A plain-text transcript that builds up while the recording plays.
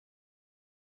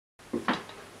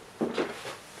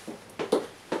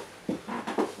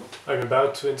I'm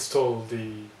about to install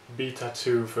the Beta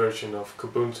 2 version of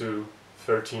Kubuntu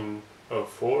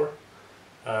 13.04,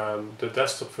 the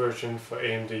desktop version for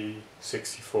AMD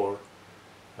 64.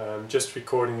 I'm just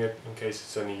recording it in case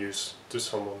it's any use to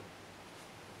someone.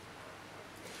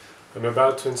 I'm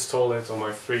about to install it on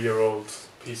my 3-year-old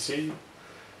PC.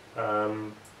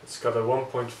 It's got a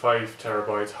 1.5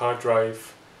 terabyte hard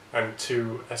drive and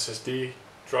 2 SSD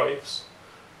drives.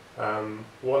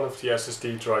 One of the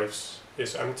SSD drives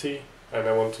is empty and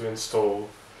I want to install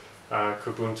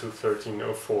Kubuntu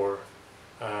 13.04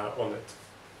 on it.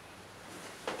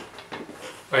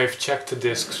 I've checked the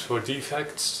disks for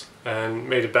defects and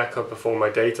made a backup of all my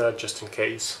data just in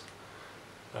case.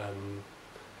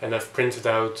 And I've printed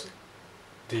out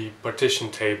the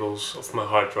partition tables of my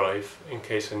hard drive in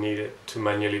case I need it to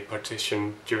manually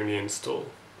partition during the install.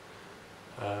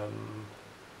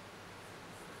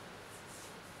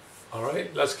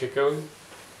 Alright, let's get going.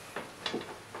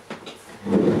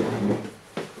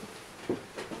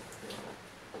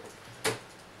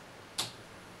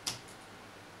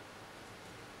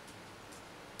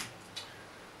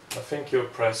 I think you'll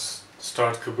press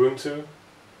Start Kubuntu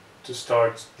to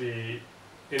start the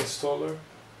installer.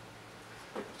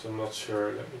 But I'm not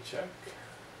sure, let me check.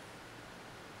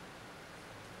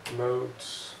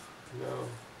 Modes, no.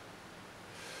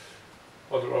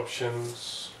 Other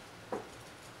options,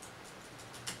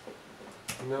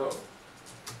 no.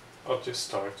 I'll just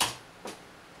start.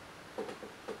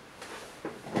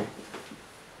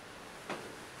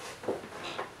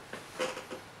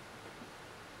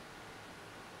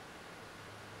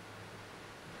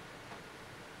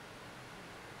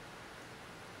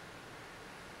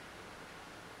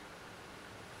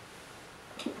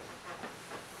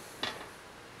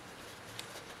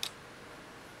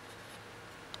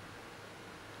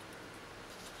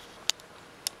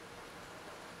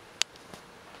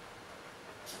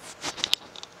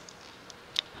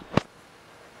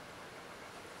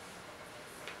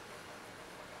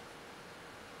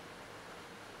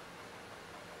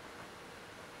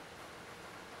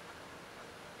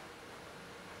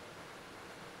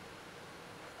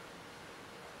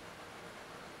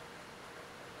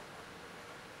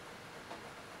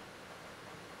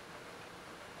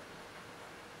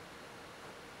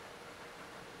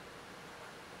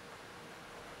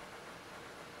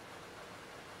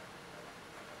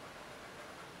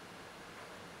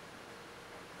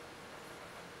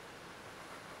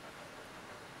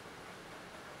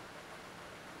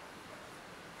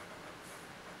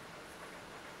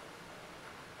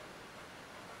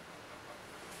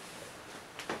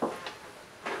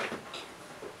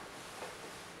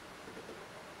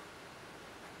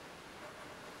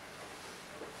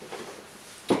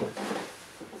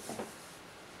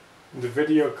 The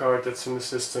video card that's in the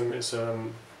system is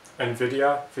an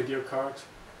NVidia video card.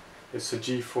 It's a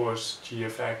Geforce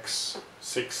GTX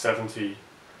 670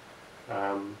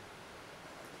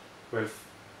 with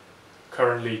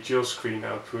currently dual screen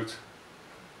output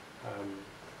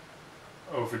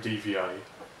over DVI.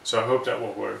 So I hope that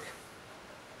will work.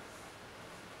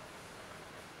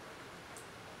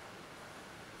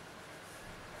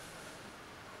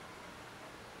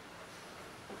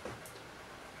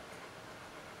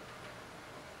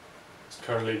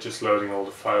 Currently just loading all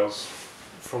the files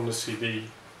from the CD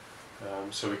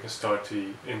so we can start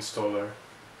the installer.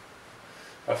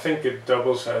 I think it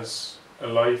doubles as a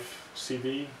live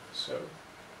CD, so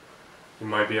you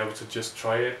might be able to just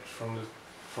try it from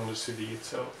the CD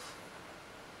itself.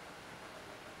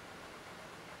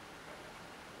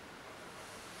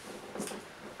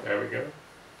 There we go.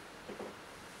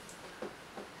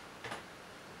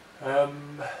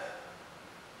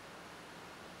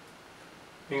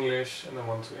 English, and I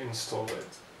want to install it.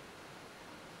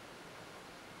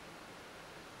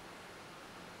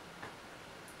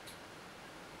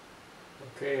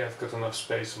 Okay, I've got enough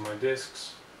space on my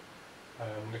disks.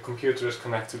 The computer is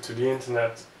connected to the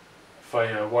internet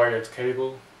via a wired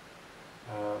cable,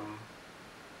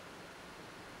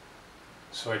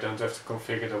 so I don't have to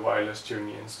configure the wireless during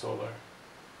the installer.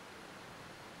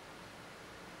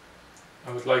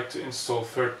 I would like to install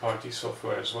third-party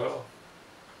software as well,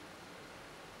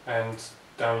 and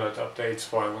download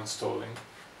updates while installing.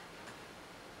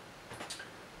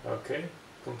 Okay,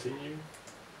 continue.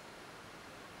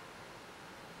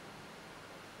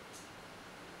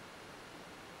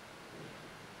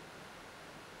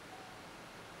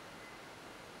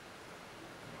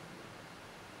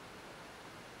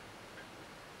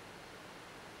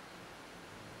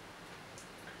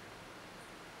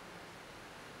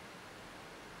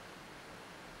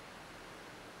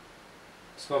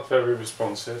 It's not very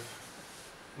responsive.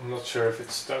 I'm not sure if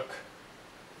it's stuck.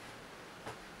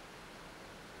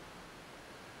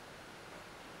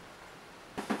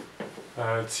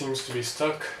 It seems to be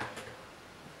stuck.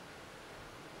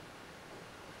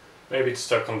 Maybe it's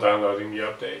stuck on downloading the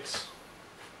updates.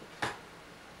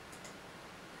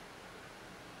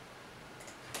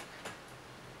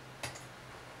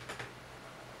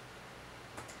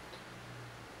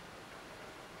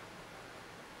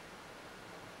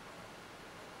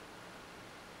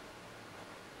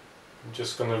 I'm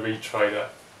just gonna retry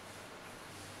that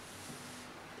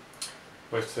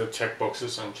with the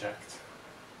checkboxes unchecked.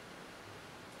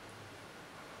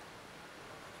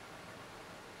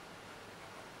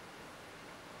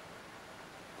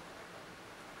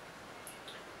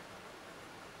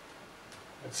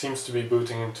 It seems to be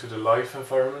booting into the live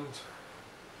environment,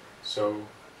 so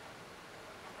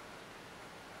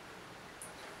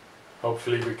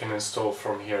hopefully we can install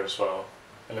from here as well,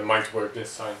 and it might work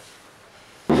this time.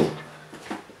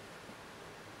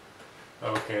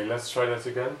 Okay, let's try that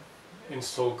again.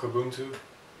 Install Kubuntu.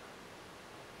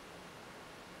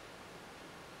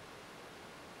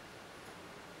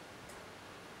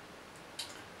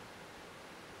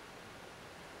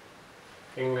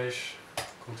 English,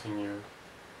 continue.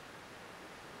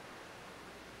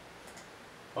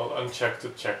 I'll uncheck the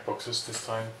checkboxes this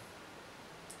time.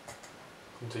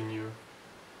 Continue.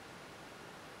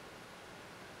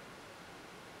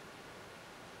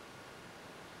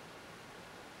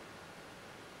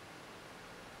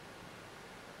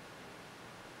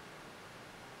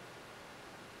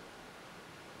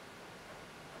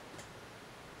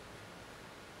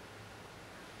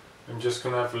 I'm just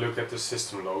gonna have a look at the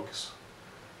system logs.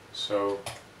 So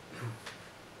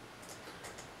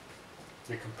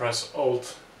you can press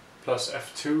Alt plus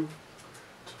F2 to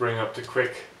bring up the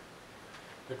quick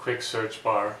search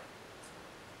bar.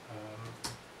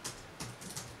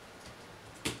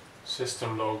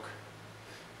 System log,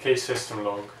 system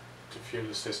log to view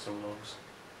the system logs.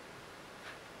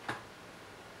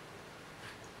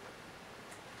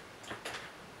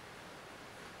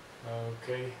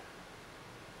 Okay.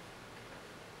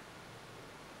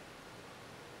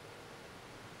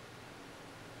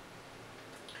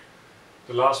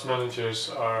 The last managers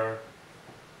are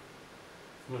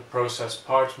the process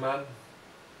part man,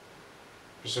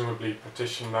 presumably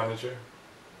partition manager,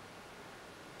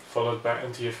 followed by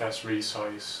NTFS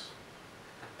resize.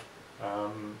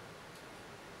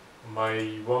 My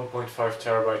 1.5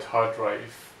 terabyte hard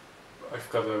drive, I've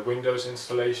got a Windows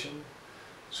installation,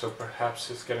 so perhaps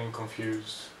it's getting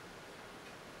confused.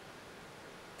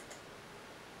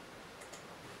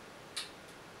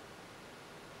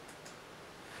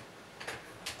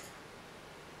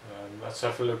 Let's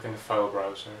have a look in the file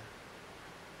browser.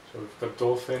 So we've got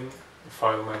Dolphin, the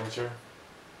file manager,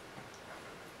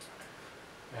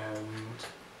 and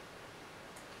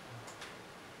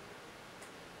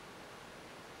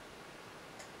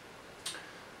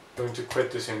I'm going to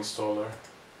quit this installer.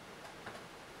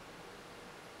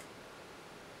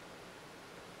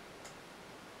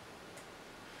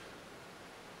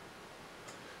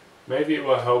 Maybe it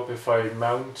will help if I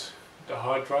mount the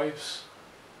hard drives,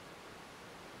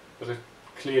 but it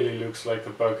clearly looks like a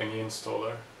bug in the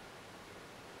installer.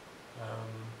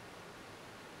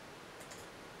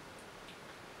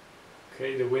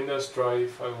 Okay, the Windows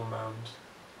drive I will mount.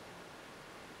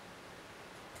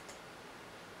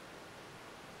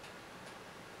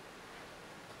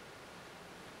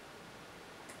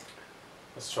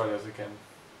 Let's try that again.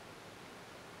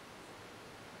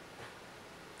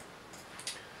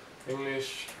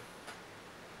 English.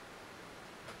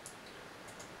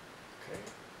 Okay,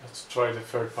 let's try the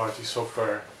third-party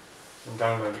software and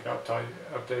downloading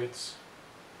updates.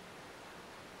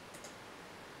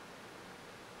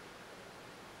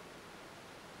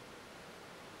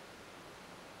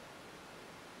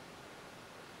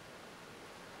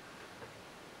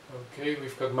 Okay,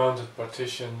 we've got mounted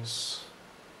partitions.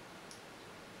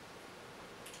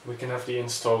 We can have the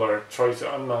installer try to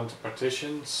unmount the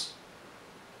partitions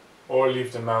or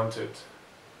leave them mounted.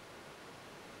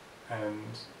 And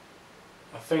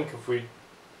I think if we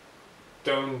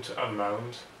don't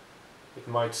unmount, it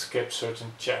might skip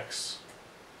certain checks.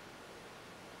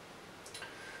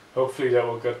 Hopefully that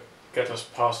will get us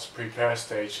past the prepare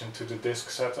stage into the disk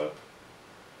setup.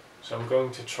 So I'm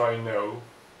going to try no.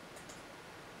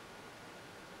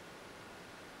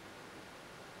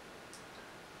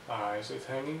 Is it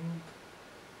hanging?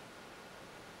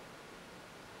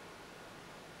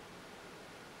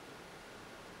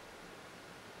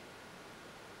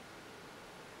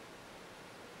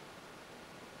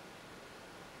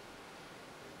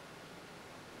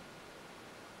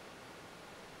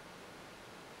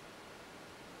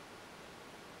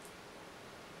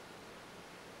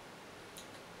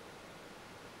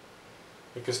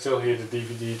 You can still hear the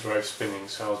DVD drive spinning,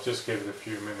 so I'll just give it a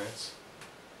few minutes.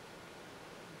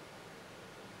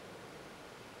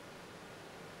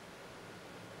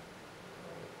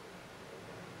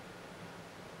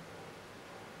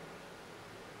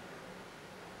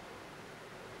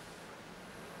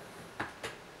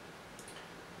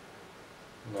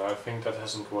 No, I think that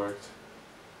hasn't worked.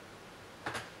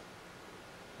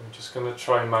 I'm just gonna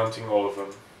try mounting all of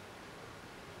them.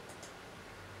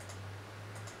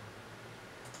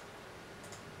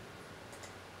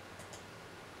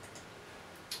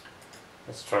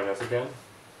 Let's try that again.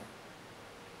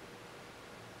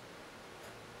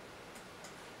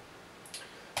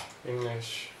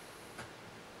 English.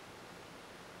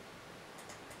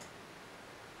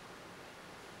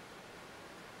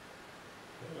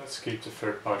 Let's keep the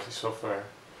third-party software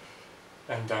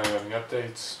and downloading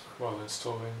updates while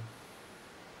installing.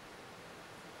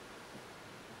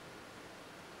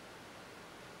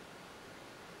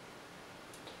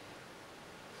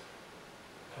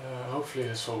 Hopefully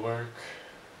this will work.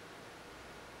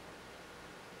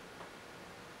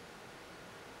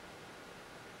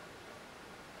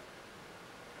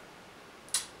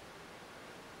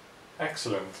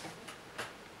 Excellent.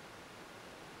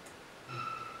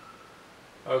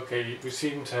 Okay, we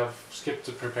seem to have skipped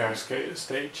the prepare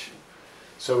stage,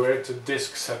 so we're at the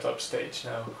disk setup stage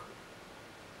now.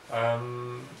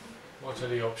 What are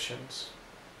the options?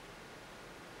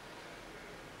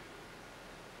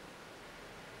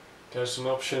 There's an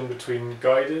option between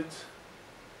guided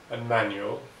and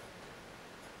manual.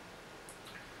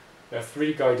 There are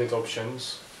 3 guided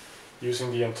options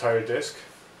using the entire disk.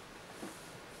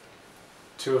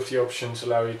 2 of the options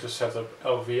allow you to set up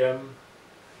LVM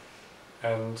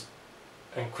and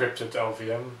encrypted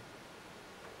LVM.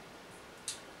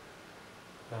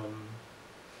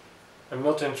 I'm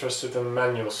not interested in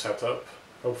manual setup.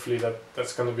 Hopefully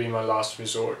that's going to be my last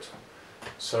resort.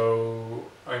 So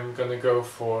I'm going to go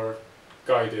for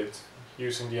guided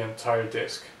using the entire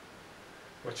disk,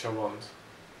 which I want.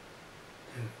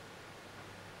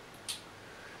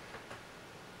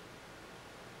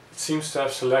 It seems to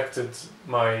have selected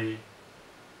my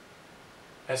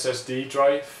SSD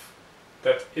drive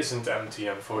that isn't empty,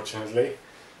 unfortunately,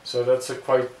 so that's a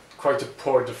quite a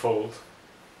poor default.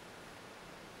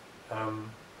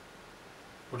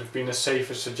 Would have been a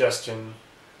safer suggestion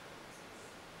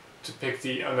to pick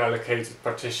the unallocated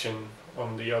partition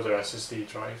on the other SSD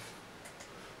drive.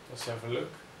 Let's have a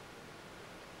look.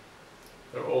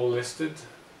 They're all listed.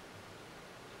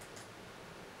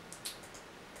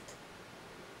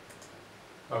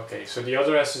 Okay, so the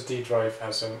other SSD drive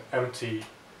has an empty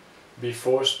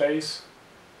B4 space,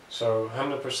 so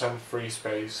 100% free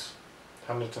space,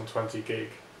 120 gig.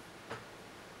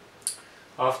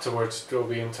 Afterwards it will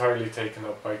be entirely taken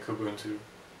up by Kubuntu.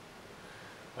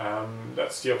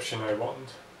 That's the option I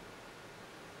want.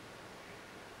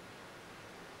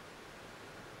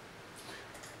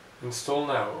 Install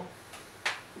now.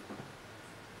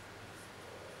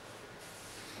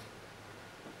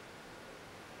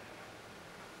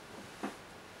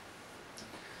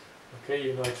 Okay,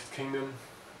 United Kingdom.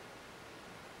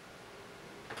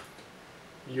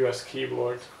 US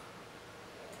keyboard.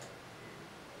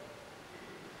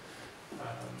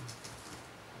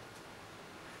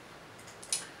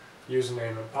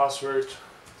 Username and password.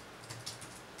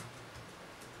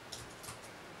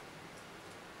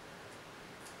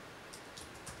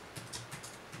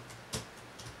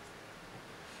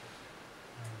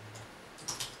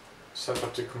 Set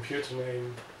up the computer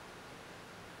name,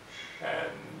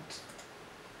 and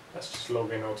let's just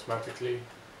log in automatically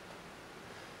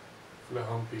for the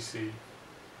home PC.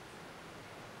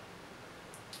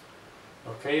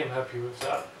 Okay, I'm happy with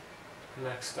that.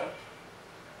 Next step.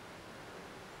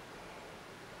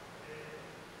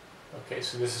 Okay,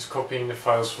 so this is copying the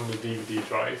files from the DVD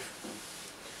drive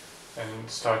and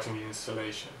starting the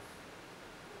installation.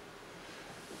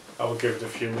 I will give it a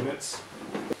few minutes.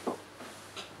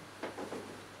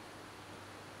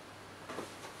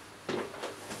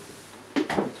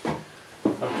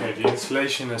 Okay, the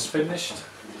installation is finished.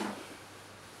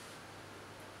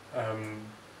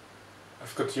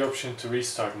 I've got the option to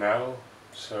restart now,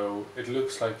 so it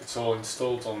looks like it's all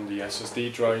installed on the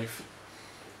SSD drive.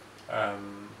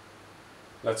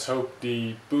 Let's hope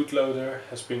the bootloader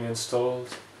has been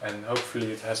installed, and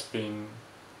hopefully it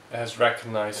has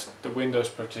recognized the Windows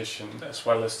partition as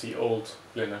well as the old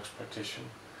Linux partition,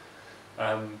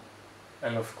 and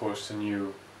of course the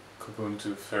new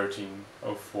Kubuntu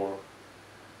 13.04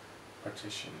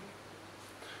 partition.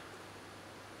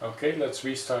 Okay, let's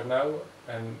restart now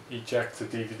and eject the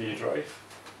DVD drive.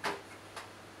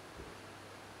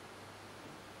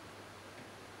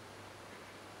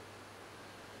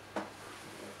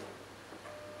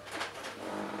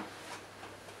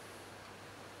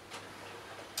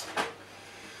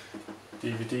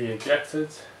 DVD injected,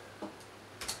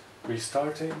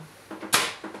 restarting.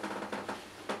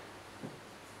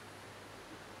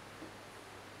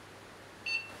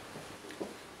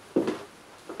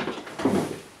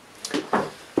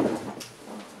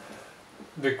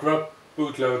 The grub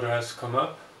bootloader has come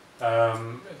up.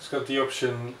 It's got the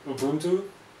option Ubuntu,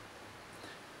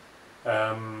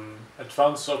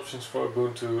 advanced options for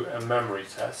Ubuntu and memory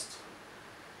test.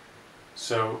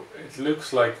 So it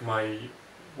looks like my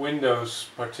Windows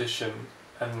partition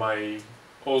and my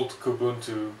old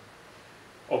Kubuntu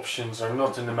options are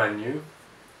not in the menu.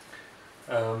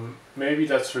 Maybe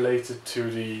that's related to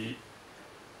the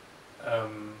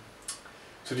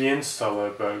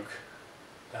installer bug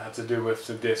that had to do with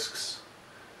the disks.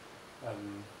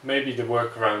 Maybe the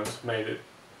workaround made it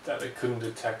that it couldn't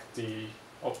detect the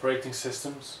operating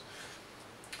systems,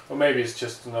 or maybe it's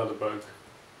just another bug.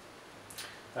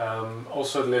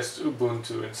 Also it lists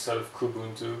Ubuntu instead of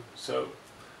Kubuntu, so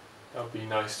that would be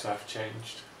nice to have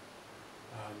changed.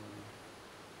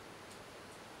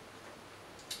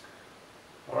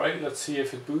 Alright, let's see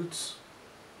if it boots.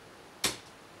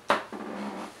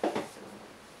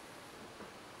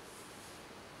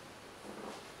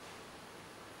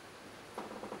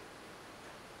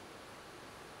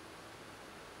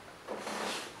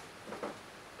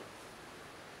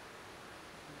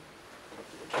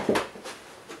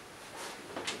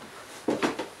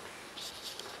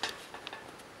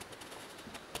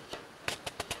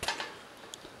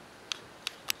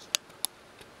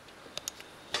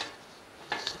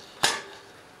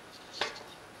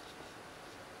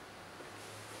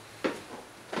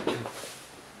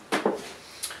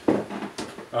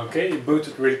 Okay, it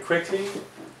booted really quickly.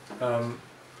 The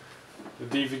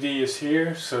DVD is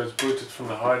here, so it's booted from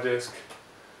the hard disk.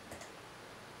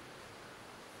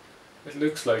 It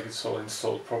looks like it's all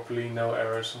installed properly, no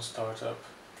errors on startup.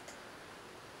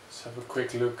 Let's have a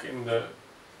quick look in the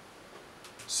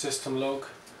system log.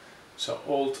 So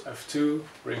Alt F2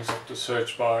 brings up the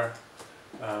search bar,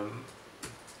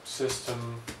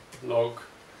 system log,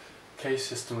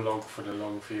 system log for the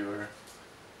log viewer.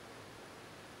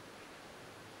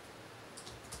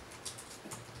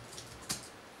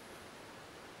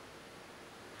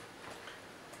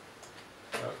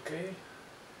 Okay.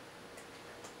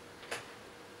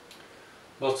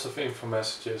 Lots of info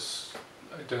messages.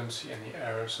 I don't see any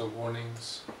errors or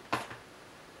warnings.